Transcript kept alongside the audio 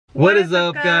What is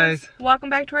up, guys?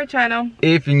 Welcome back to our channel.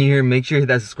 If you're new here, make sure you hit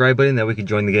that subscribe button that we can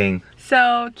join the gang.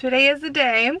 So today is the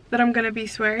day that I'm gonna be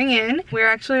swearing in. We're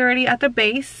actually already at the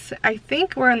base. I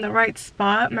think we're in the right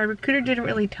spot. My recruiter didn't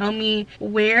really tell me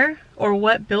where or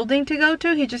what building to go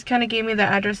to. He just kind of gave me the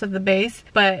address of the base.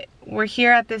 But we're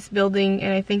here at this building,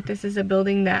 and I think this is a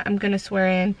building that I'm gonna swear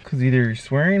in. Because either you're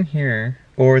swearing here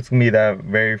or it's gonna be that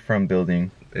very front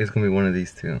building. It's gonna be one of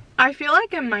these two. I feel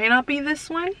like it might not be this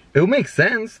one. It would make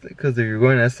sense, because if you're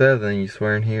going to SF, then you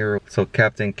swear in here so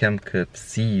Captain Kim could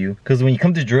see you. Because when you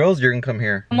come to drills, you're gonna come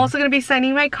here. I'm also gonna be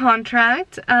signing my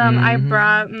contract. I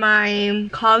brought my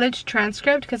college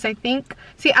transcript because I think,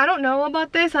 see, I don't know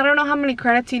about this. I don't know how many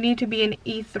credits you need to be in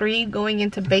E3 going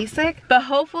into basic, but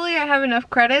hopefully I have enough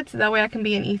credits. That way I can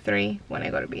be in E3 when I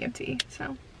go to BMT,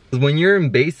 so. When you're in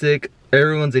basic,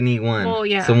 everyone's in E1. Well,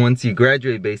 yeah. So once you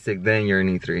graduate basic, then you're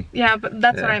in E3. Yeah, but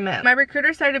that's what I meant. My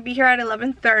recruiter said to be here at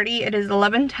 11:30. It is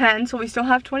 11:10, so we still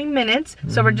have 20 minutes.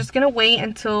 So we're just gonna wait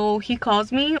until he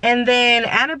calls me. And then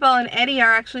Annabelle and Eddie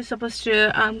are actually supposed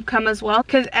to come as well,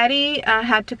 because Eddie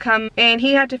had to come and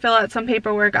he had to fill out some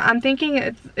paperwork. I'm thinking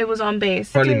it was on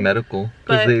base. Probably medical,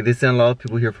 because they send a lot of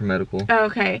people here for medical.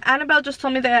 Okay. Annabelle just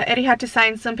told me that Eddie had to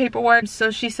sign some paperwork,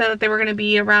 so she said that they were gonna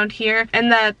be around here and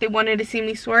that they wanted to see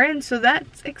me swear in, so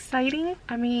that's exciting.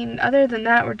 I mean, other than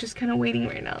that, we're just kind of waiting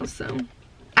right now, so.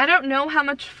 I don't know how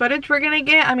much footage we're gonna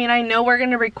get. I mean, I know we're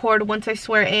gonna record once I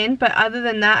swear in, but other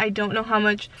than that, I don't know how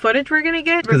much footage we're gonna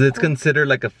get. Because it's considered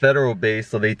like a federal base,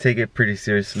 so they take it pretty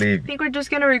seriously. I think we're just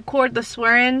gonna record the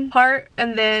swear-in part,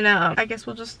 and then I guess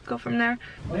we'll just go from there.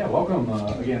 Well, yeah, welcome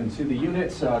again to the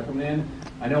units coming in.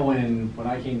 I know when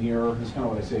I came here, this is kind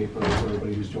of what I say for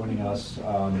everybody who's joining us. You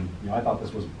know, I thought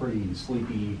this was a pretty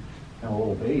sleepy kind of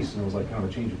little base, and it was like kind of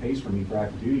a change of pace for me for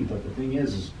active duty. But the thing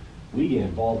is we get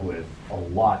involved with a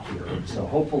lot here, so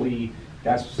hopefully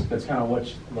that's kind of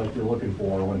what you're looking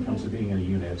for when it comes to being in a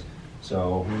unit.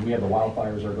 So I mean, we have the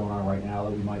wildfires that are going on right now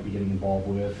that we might be getting involved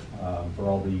with. For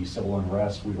all the civil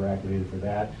unrest, we were activated for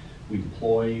that. We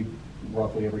deploy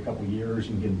roughly every couple of years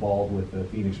and get involved with the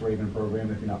Phoenix Raven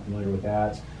program if you're not familiar with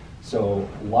that. So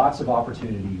lots of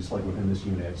opportunities like within this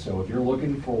unit. So if you're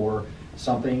looking for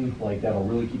something like that'll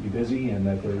really keep you busy and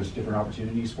that there's different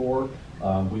opportunities for,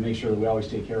 we make sure that we always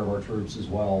take care of our troops as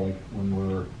well, like when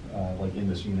we're like in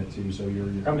this unit too. So you're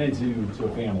coming into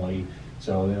a family.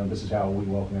 So you know, this is how we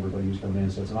welcome everybody who's coming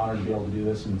in. So it's an honor to be able to do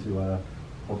this and to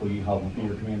hopefully help be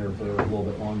your commander for a little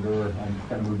bit longer. I'm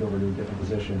kind of moved over to a different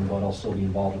position, but I'll still be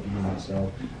involved with the unit.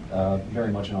 So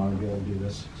very much an honor to be able to do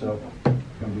this. So come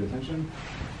to attention.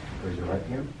 Raise your right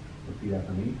hand. Repeat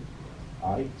after me.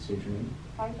 I state your name.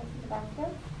 I, Jessica Baxter,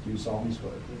 Do solemnly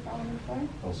swear. do solemnly swear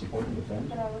I will support and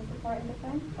defend that I will support and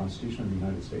defend the Constitution of the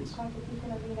United States the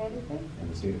Constitution of the United States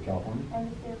and the state of California and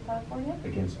the state of California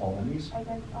against all enemies,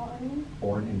 against all enemies,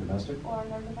 foreign and domestic, foreign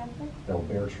and domestic, that will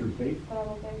bear true faith that I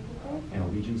will bear true faith and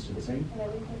allegiance to the same, and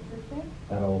allegiance to the same,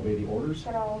 that I will obey the orders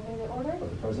that I will obey the orders of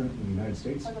the President of the United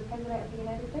States of the President of the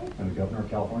United States and the Governor of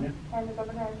California and the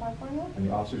Governor of California and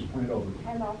the officers appointed over me,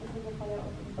 and the officers appointed over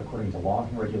me, according to law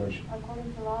and regulation.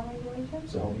 according to law and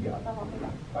regulations, So help me God. so help me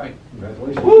God. All right,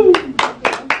 congratulations.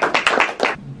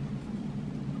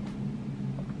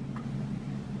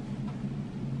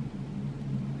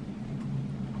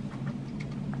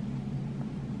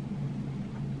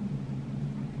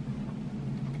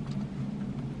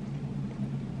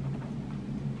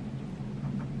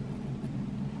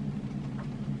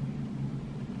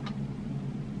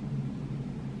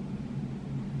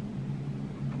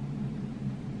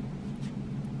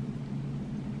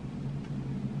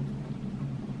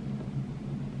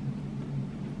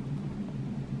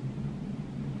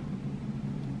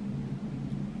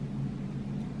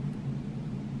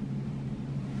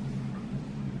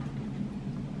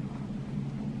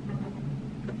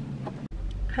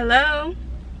 Hello?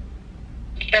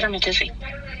 Espérame, Jessie.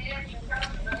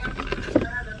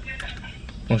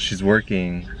 Well, she's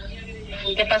working.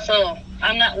 ¿Qué pasó?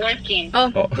 I'm not working. Oh,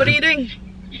 what are you doing?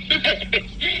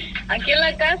 Aquí en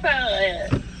la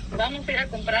casa vamos a ir a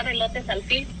comprar elotes al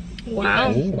fin.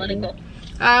 Wow. Mónico.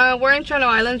 We're in Channel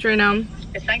Islands right now.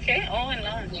 ¿Están qué? Oh, en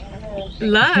lunch. Oh.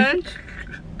 Lunch?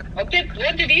 Okay,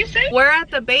 what did you say? We're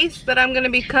at the base that I'm gonna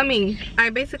be coming. I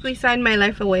basically signed my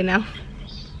life away now.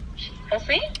 Oh,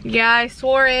 sí? Yeah, I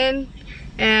swore in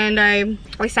and I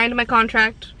signed my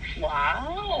contract.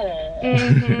 Wow.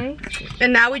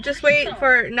 And now we just wait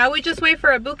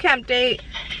for a boot camp date.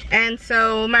 And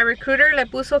so my recruiter le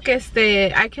puso que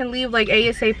I can leave like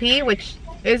ASAP, which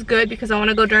is good because I want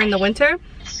to go during the winter.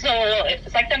 So,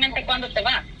 exactamente cuándo te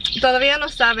va? Todavía no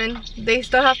saben. They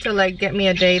still have to like get me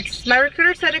a date. My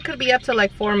recruiter said it could be up to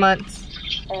like 4 months.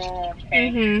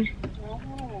 Okay.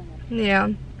 Mm-hmm. Yeah.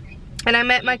 And I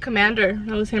met my commander.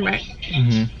 That was him, right?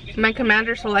 Mm-hmm. My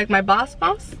commander, so like my boss?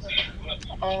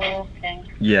 Okay.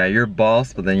 Yeah, you're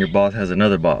boss, but then your boss has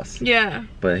another boss. Yeah.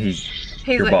 But he's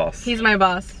your like, boss. He's my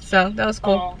boss, so that was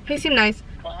cool. Oh. He seemed nice.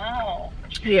 Wow.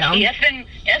 Yeah. ¿Y Efren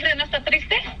no está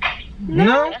triste?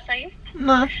 No. ¿Estás ahí?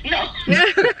 No. No.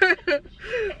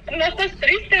 ¿No estás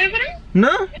triste, Efren?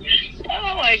 No.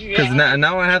 Oh my Because God.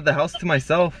 now I have the house to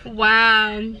myself.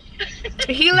 Wow.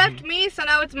 He left me, so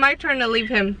now it's my turn to leave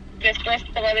him. Después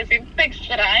te va a decir, te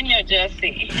extraño,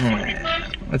 Jessie.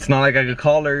 It's not like I could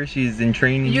call her. She's in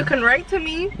training. You can write to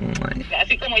me.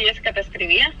 Así como Jessica te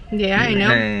escribía. Yeah, I know.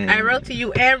 Hey. I wrote to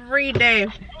you every day.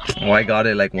 Oh, I got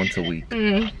it like once a week.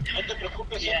 Mm.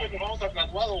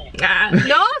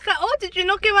 No, oh, did you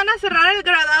know que van a cerrar el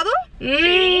graduado?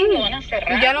 Sí, lo van a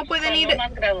cerrar. Ya no pueden ir. Son los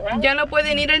más graduados. Ya no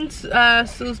pueden ir en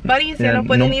sus buddies. Ya no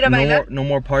pueden ir a bailar. No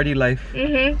more party life.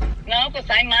 No, pues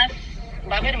hay más.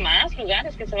 Va a haber más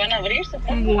lugares que se van a abrir,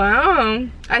 supongo. Wow.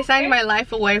 I signed my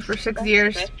life away for 6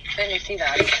 years.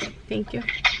 Felicidades. Thank you.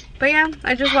 But yeah,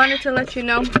 I just wanted to let you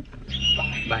know.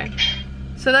 Bye.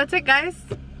 So that's it, guys.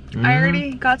 I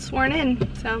already got sworn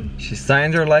in, so. She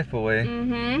signed her life away.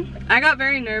 I got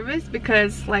very nervous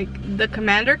because like the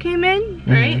commander came in,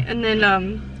 right? And then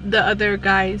the other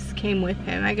guys came with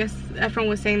him. I guess Efren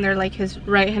was saying they're like his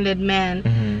right-handed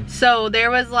man. So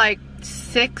there was like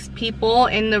 6 people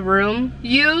in the room.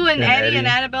 You and Eddie and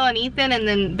Annabelle and Ethan, and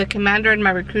then the commander and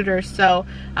my recruiter. So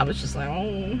I was just like,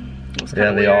 oh.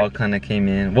 Yeah, they all kind of came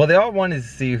in. Well, they all wanted to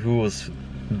see who was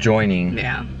joining.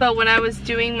 Yeah. But when I was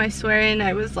doing my swearing,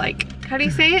 I was like, how do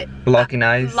you say it? Locking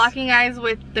eyes. Locking eyes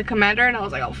with the commander, and I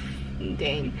was like, oh,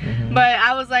 dang. But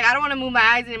I was like, I don't want to move my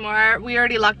eyes anymore. We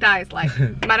already locked eyes. Like,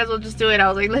 might as well just do it. I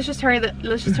was like, let's just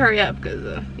hurry up,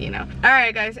 because you know. All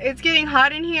right, guys, it's getting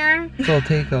hot in here. So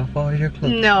take off all your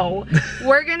clothes. No,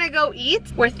 we're gonna go eat.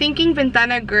 We're thinking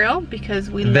Ventana Grill because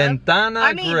we love.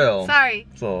 Ventana Grill. Sorry.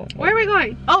 So where are we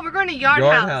going? Oh, we're going to Yard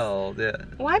House. Yeah.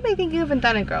 Why am I thinking of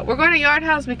Ventana Grill? We're going to Yard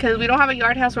House because we don't have a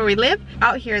Yard House where we live.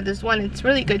 Out here, there's one. It's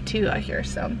really good too out here.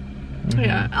 So.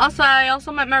 Yeah. Also, I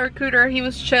also met my recruiter. He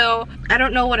was chill. I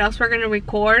don't know what else we're gonna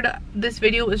record. This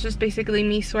video was just basically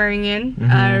me swearing in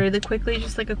really quickly,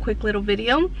 just like a quick little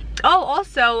video. Oh,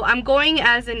 also, I'm going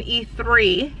as an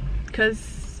E3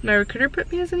 because my recruiter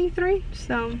put me as an E3,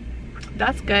 so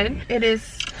that's good. It is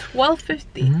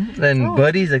 12:50. Then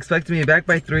buddies expecting me back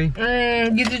by 3.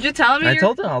 Did you tell me? I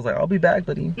told them, I was like, I'll be back,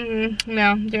 buddy.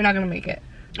 No, you're not gonna make it.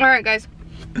 All right, guys.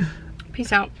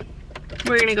 Peace out.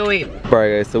 We're gonna go eat.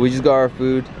 Alright, guys, so we just got our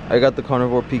food. I got the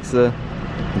carnivore pizza.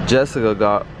 Jessica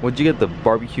got, what'd you get? The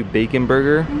barbecue bacon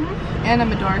burger? And a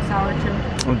Medora salad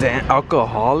too. Oh, damn,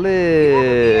 alcoholic.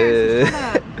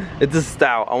 It's a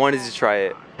stout. I wanted to try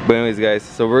it. But anyways, guys,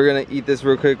 so we're gonna eat this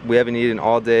real quick. We haven't eaten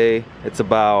all day. It's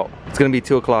gonna be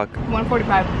 2 o'clock.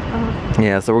 1:45.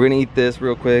 Yeah, so we're gonna eat this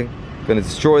real quick. Gonna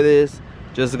destroy this.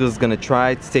 Jessica's gonna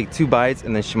try to take 2 bites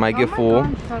and then she might get full.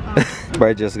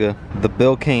 Right, Jessica. The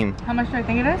bill came. How much do I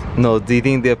think it is? No, do you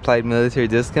think they applied military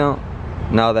discount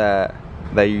now that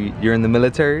you're in the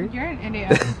military? You're an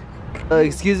idiot.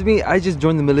 Excuse me, I just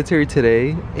joined the military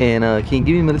today, and can you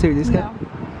give me a military discount? No.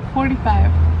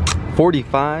 45.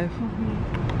 45?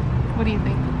 What do you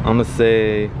think? I'm gonna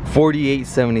say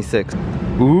 48.76.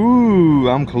 Ooh,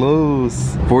 I'm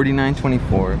close.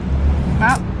 49.24.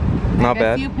 Well, Not I guess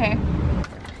bad. You pay.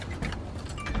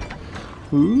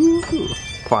 Ooh,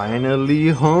 finally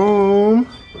home,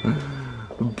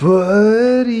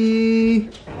 buddy.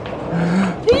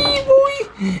 Hey, boy.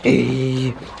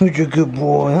 Hey, who's your good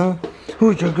boy, huh?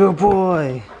 Who's your good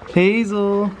boy?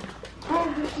 Hazel.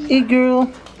 Hey, girl.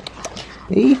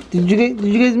 Hey, did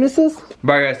you guys miss us?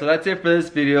 Bye, guys. So that's it for this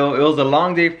video. It was a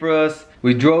long day for us.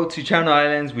 We drove to Channel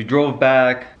Islands. We drove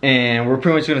back, and we're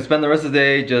pretty much gonna spend the rest of the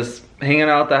day just hanging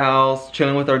out at the house,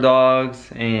 chilling with our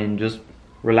dogs, and just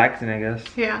relaxing, I guess.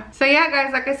 Yeah. So yeah,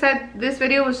 guys, like I said, this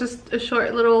video was just a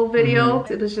short little video.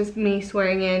 It was just me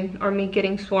swearing in, or me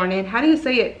getting sworn in. How do you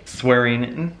say it? Swearing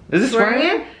in. Is it swearing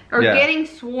in? Or yeah. getting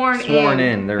sworn in. Sworn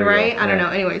in, there we right? go. I don't Yeah.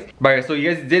 know. Anyways. Bye, guys. So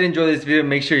you guys did enjoy this video.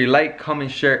 Make sure you like,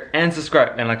 comment, share, and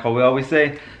subscribe. And like how we always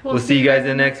say, we'll see you guys in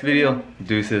the next video.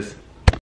 Deuces.